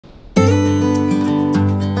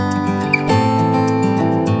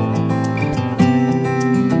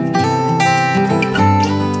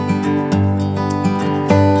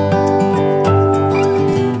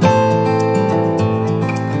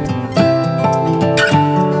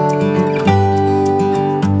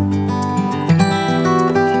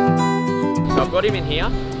got him in here.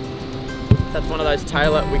 That's one of those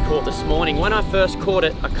Tailor we caught this morning. When I first caught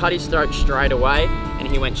it, I cut his throat straight away and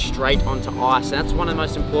he went straight onto ice. And that's one of the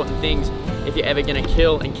most important things if you're ever gonna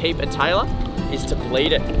kill and keep a Tailor, is to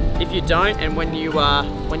bleed it. If you don't, and when you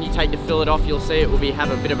take the fillet off, you'll see it will have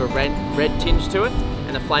a bit of a red tinge to it,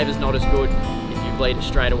 and the flavor's not as good if you bleed it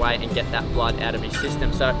straight away and get that blood out of your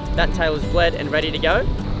system. So that Tailor's bled and ready to go.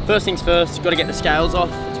 First things first, got to get the scales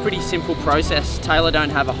off. It's a pretty simple process. Tailor don't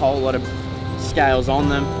have a whole lot of scales on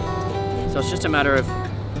them. So it's just a matter of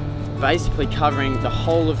basically covering the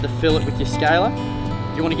whole of the fillet with your scaler.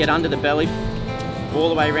 You want to get under the belly, all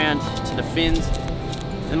the way around to the fins.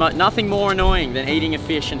 And nothing more annoying than eating a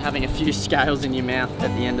fish and having a few scales in your mouth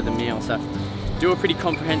at the end of the meal. So do a pretty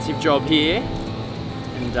comprehensive job here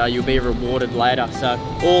and you'll be rewarded later. So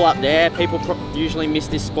all up there, people usually miss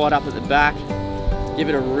this spot up at the back. Give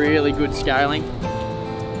it a really good scaling.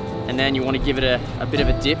 And then you want to give it a bit of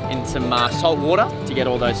a dip in some salt water to get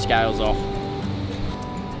all those scales off.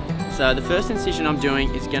 So the first incision I'm doing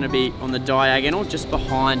is going to be on the diagonal just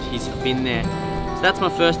behind his fin there. So that's my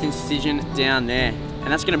first incision down there, and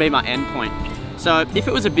that's going to be my end point. So if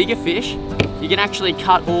it was a bigger fish, you can actually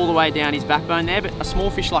cut all the way down his backbone there, but a small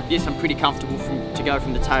fish like this I'm pretty comfortable to go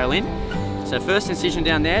from the tail in. So first incision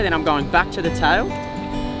down there, then I'm going back to the tail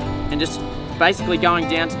and just basically going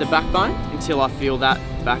down to the backbone until I feel that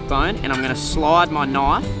backbone, and I'm going to slide my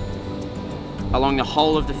knife along the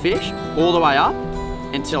whole of the fish all the way up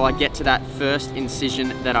until I get to that first incision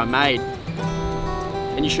that I made.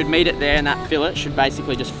 And you should meet it there, and that fillet should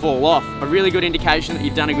basically just fall off. A really good indication that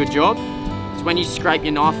you've done a good job is when you scrape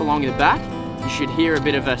your knife along the back, you should hear a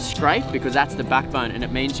bit of a scrape because that's the backbone and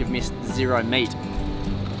it means you've missed zero meat.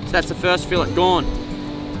 So that's the first fillet gone.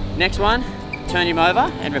 Next one, turn him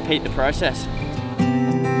over and repeat the process.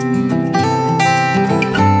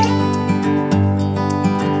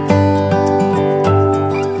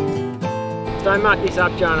 Don't muck this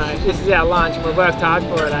up, Jono. This is our lunch and we've worked hard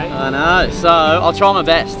for it, eh? I know, so I'll try my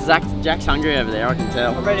best. Jack's hungry over there, I can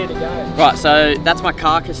tell. I'm ready to go. Right, so that's my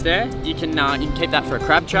carcass there. You can keep that for a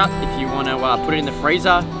crab trap. If you want to put it in the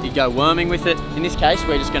freezer, you go worming with it. In this case,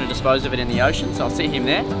 we're just going to dispose of it in the ocean, so I'll see him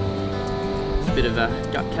there. It's a bit of a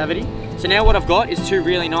gut cavity. So now what I've got is two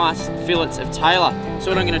really nice fillets of Tailor. So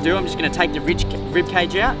what I'm going to do, I'm just going to take the rib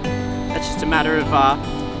cage out. That's just a matter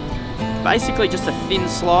of basically just a thin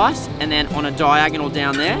slice, and then on a diagonal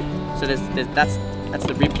down there. So that's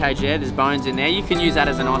the rib cage there. There's bones in there. You can use that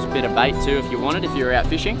as a nice bit of bait too if you wanted, if you're out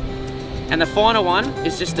fishing. And the final one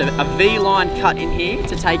is just a V-line cut in here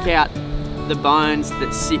to take out the bones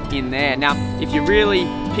that sit in there. Now, if you're really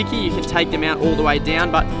picky, you can take them out all the way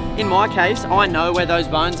down, but in my case, I know where those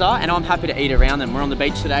bones are and I'm happy to eat around them. We're on the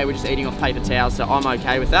beach today, we're just eating off paper towels, so I'm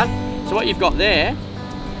okay with that. So what you've got there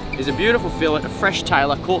is a beautiful fillet, a fresh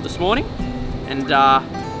Tailor caught this morning, and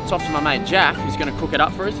it's off to my mate Jack, who's going to cook it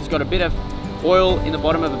up for us. He's got a bit of oil in the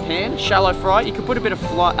bottom of a pan, shallow fry. You could put a bit of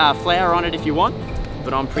flour on it if you want,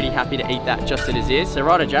 but I'm pretty happy to eat that just as is. So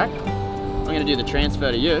righto, Jack, I'm going to do the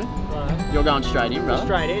transfer to you. Right. You're going straight in, brother.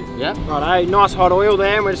 Straight in. Yeah. Righto, nice hot oil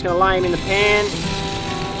there, and we're just going to lay them in the pan.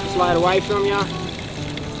 Just lay it away from you.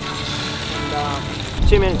 And,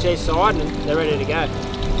 2 minutes each side, and they're ready to go.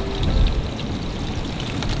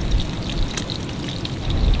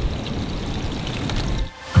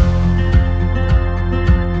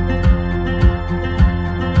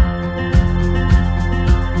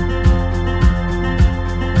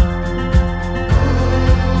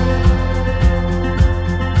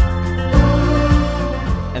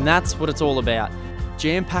 And that's what it's all about.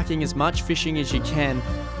 Jam-packing as much fishing as you can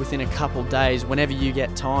within a couple days whenever you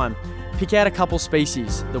get time. Pick out a couple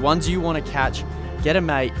species, the ones you want to catch, get a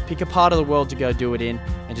mate, pick a part of the world to go do it in,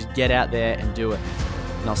 and just get out there and do it.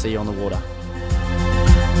 And I'll see you on the water.